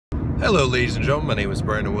Hello ladies and gentlemen, my name is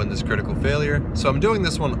Brian and win this critical failure. So I'm doing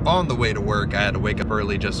this one on the way to work. I had to wake up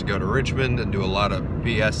early just to go to Richmond and do a lot of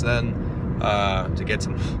BS then to get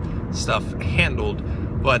some stuff handled.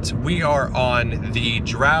 But we are on the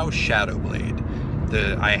Drow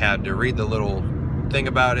Shadowblade. I had to read the little thing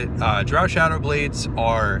about it. Drow Shadowblades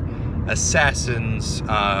are assassins,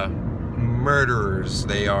 murderers.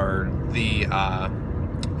 They are the, I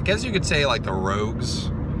guess you could say like the rogues,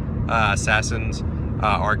 assassins.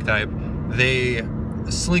 Archetype. They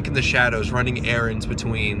slink in the shadows, running errands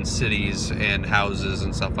between cities and houses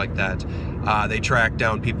and stuff like that. They track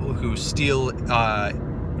down people who steal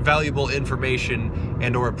valuable information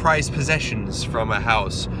and or prized possessions from a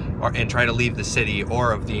house and try to leave the city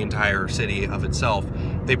or of the entire city of itself.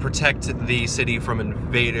 They protect the city from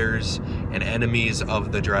invaders and enemies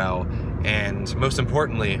of the Drow, and most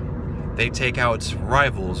importantly, they take out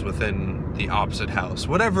rivals within the opposite house.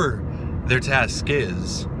 Whatever their task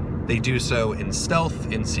is, they do so in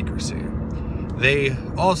stealth and secrecy. They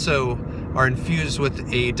also are infused with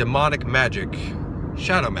a demonic magic,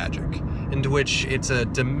 shadow magic, into which it's a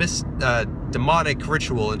demonic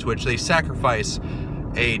ritual into which they sacrifice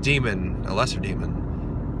a demon, a lesser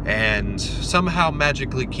demon, and somehow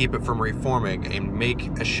magically keep it from reforming and make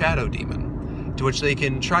a shadow demon, to which they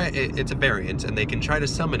can try, it's a variant, and they can try to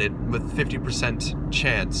summon it with 50%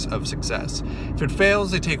 chance of success. If it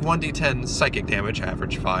fails, they take 1d10 psychic damage,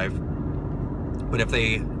 average 5. But if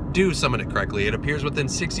they do summon it correctly, it appears within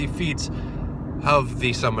 60 feet of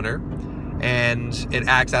the summoner, and it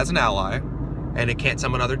acts as an ally, and it can't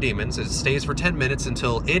summon other demons. It stays for 10 minutes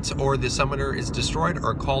until it or the summoner is destroyed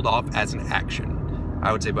or called off as an action.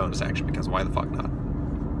 I would say bonus action, because why the fuck not?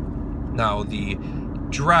 Now, the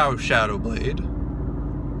Drow Shadowblade,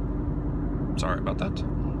 sorry about that,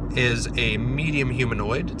 is a medium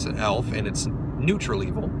humanoid. It's an elf, and it's neutral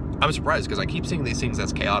evil. I'm surprised because I keep seeing these things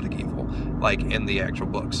as chaotic evil, like in the actual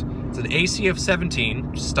books. It's an AC of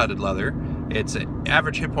 17, studded leather. It's an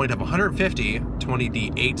average hit point of 150,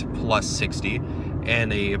 20d8 plus 60,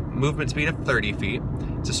 and a movement speed of 30 feet.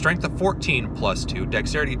 It's a strength of 14 plus 2,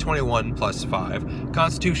 dexterity 21 plus 5,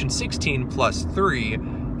 constitution 16 plus 3,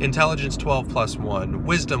 intelligence 12 plus 1,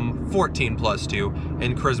 wisdom 14 plus 2,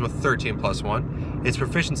 and charisma 13 plus 1. Its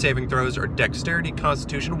proficient saving throws are dexterity,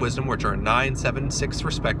 constitution, wisdom, which are 9, 7, 6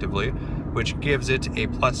 respectively, which gives it a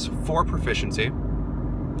plus 4 proficiency.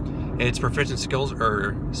 And its proficient skills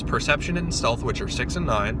are perception and stealth, which are 6 and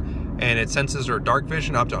 9, and its senses are dark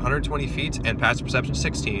vision up to 120 feet and passive perception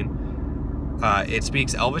 16. It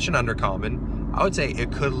speaks Elvish and Undercommon. I would say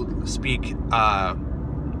it could speak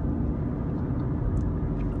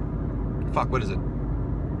fuck, what is it?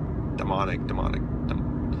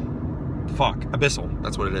 Fuck, Abyssal,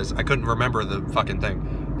 that's what it is. I couldn't remember the fucking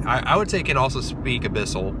thing. I would say it can also speak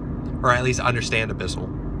Abyssal, or at least understand Abyssal.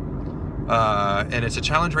 And it's a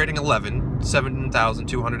challenge rating 11,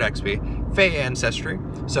 7,200 XP, Fey ancestry,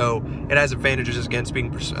 so it has advantages against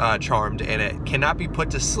being charmed, and it cannot be put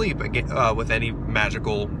to sleep with any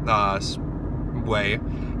magical way,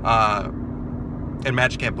 and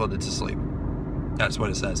magic can't put it to sleep. That's what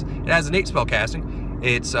it says. It has innate spellcasting.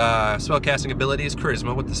 Its spellcasting ability is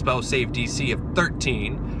Charisma with the spell save DC of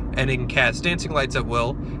 13, and it can cast Dancing Lights at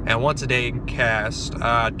will, and once a day it can cast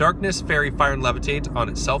Darkness, Fairy, Fire, and Levitate on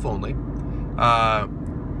itself only.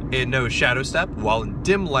 It knows Shadow Step, while in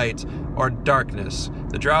dim light or darkness.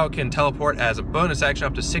 The Drow can teleport as a bonus action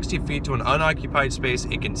up to 60 feet to an unoccupied space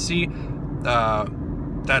it can see.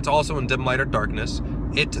 That's also in dim light or darkness.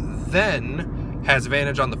 It then has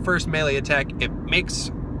advantage on the first melee attack it makes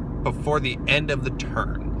before the end of the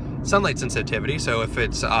turn. Sunlight sensitivity, so if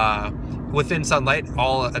it's within sunlight,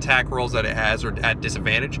 all attack rolls that it has are at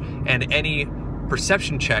disadvantage, and any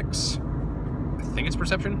perception checks, I think it's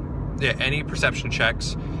perception? Yeah, any perception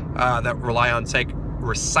checks that rely on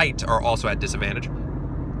recite are also at disadvantage.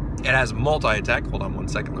 It has multi-attack. Hold on one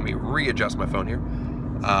second, let me readjust my phone here.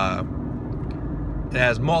 It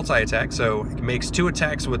has multi-attack, so it makes 2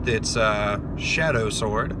 attacks with its shadow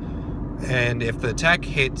sword, and if the attack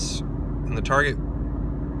hits and the target,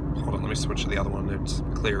 hold on, let me switch to the other one, it's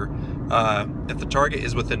clearer. If the target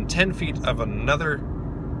is within 10 feet of another,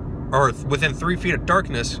 or within 3 feet of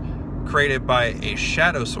darkness created by a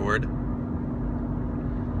shadow sword,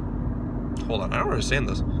 hold on, I don't understand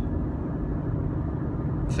this.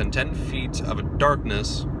 Within 10 feet of a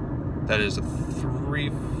darkness that is a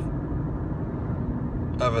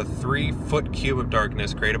 3-foot cube of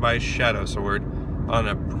darkness created by a shadow sword on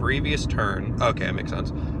a previous turn. Okay, that makes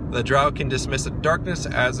sense. The Drow can dismiss the darkness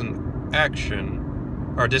as an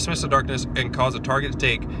action, or dismiss the darkness and cause a target to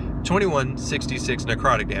take 2166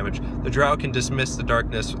 necrotic damage. The Drow can dismiss the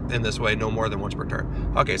darkness in this way no more than once per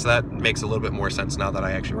turn. Okay, so that makes a little bit more sense now that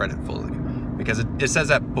I actually read it fully, because it says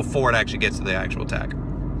that before it actually gets to the actual attack.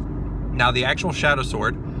 Now the actual Shadow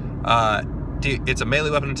Sword, it's a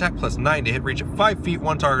melee weapon attack plus 9 to hit reach at 5 feet,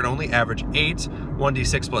 one target only, average 8,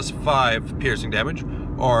 1d6 plus 5 piercing damage,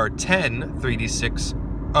 or 10,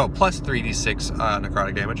 3d6, plus 3d6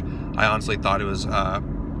 necrotic damage. I honestly thought it was a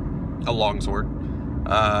longsword.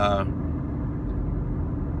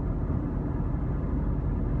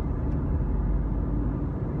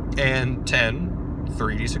 And 10,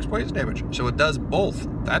 3d6 poison damage. So it does both.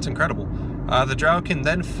 That's incredible. The Drow can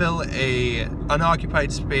then fill a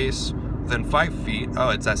unoccupied space within 5 feet.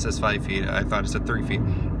 Oh, that says 5 feet. I thought it said 3 feet.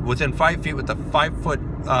 Within 5 feet with the 5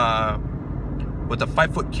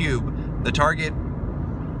 foot cube, the target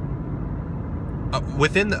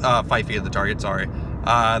within 5 feet of the target. Sorry,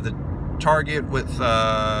 the target with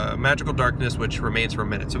magical darkness, which remains for a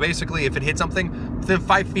minute. So basically, if it hits something within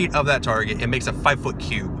 5 feet of that target, it makes a 5 foot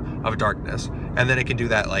cube of darkness, and then it can do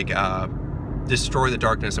that, like destroy the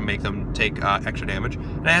darkness and make them take extra damage.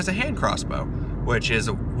 And it has a hand crossbow, which is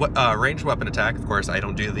a ranged weapon attack. Of course, I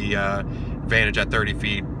don't do the advantage at 30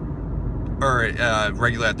 feet, or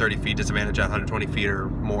regular at 30 feet, disadvantage at 120 feet or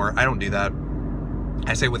more. I don't do that.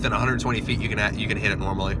 I say within 120 feet you can hit it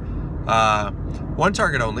normally. One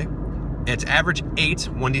target only. It's average 8,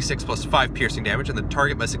 1d6 plus 5 piercing damage, and the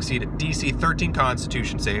target must succeed a DC 13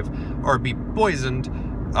 Constitution save or be poisoned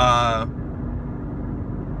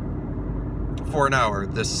for an hour.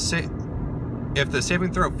 If the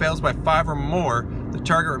saving throw fails by 5 or more, the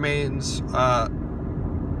target remains.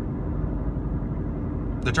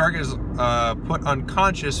 The target is put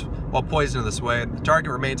unconscious while poisoned in this way. The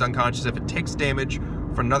target remains unconscious if it takes damage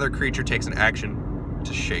from another creature takes an action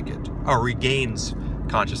to shake it, or regains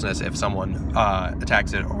consciousness if someone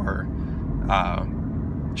attacks it or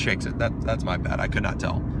shakes it. That's my bad. I could not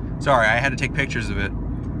tell. Sorry, I had to take pictures of it,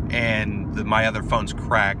 and my other phone's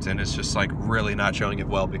cracked, and it's just like really not showing it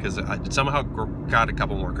well because it somehow got a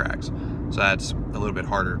couple more cracks. So that's a little bit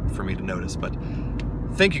harder for me to notice. But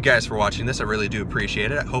thank you guys for watching this. I really do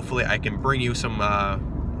appreciate it. Hopefully I can bring you some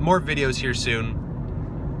more videos here soon.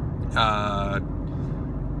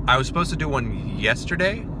 I was supposed to do one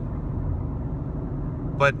yesterday,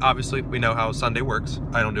 but obviously we know how Sunday works.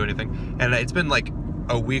 I don't do anything. And it's been like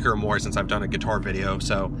a week or more since I've done a guitar video,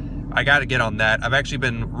 so I got to get on that. I've actually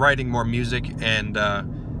been writing more music, and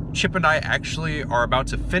Chip and I actually are about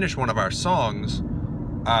to finish one of our songs,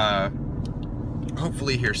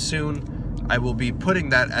 hopefully here soon. I will be putting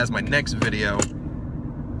that as my next video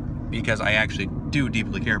because I actually do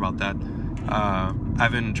deeply care about that.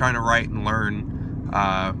 I've been trying to write and learn,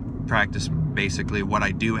 practice basically what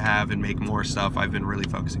I do have and make more stuff. I've been really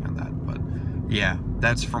focusing on that. But yeah,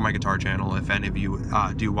 that's for my guitar channel if any of you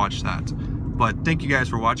do watch that. But thank you guys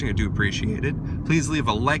for watching. I do appreciate it. Please leave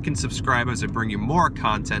a like and subscribe as I bring you more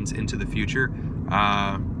content into the future.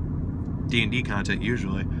 D&D content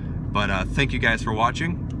usually. But thank you guys for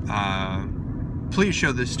watching. Please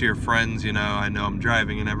show this to your friends. You know, I know I'm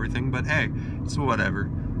driving and everything, but hey, it's whatever.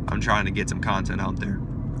 I'm trying to get some content out there.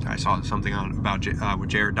 I saw something about with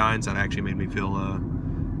Jared Dines that actually made me feel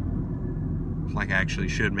like I actually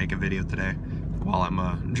should make a video today while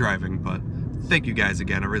I'm driving. But thank you guys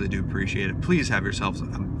again. I really do appreciate it. Please have yourselves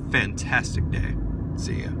a fantastic day.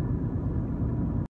 See ya.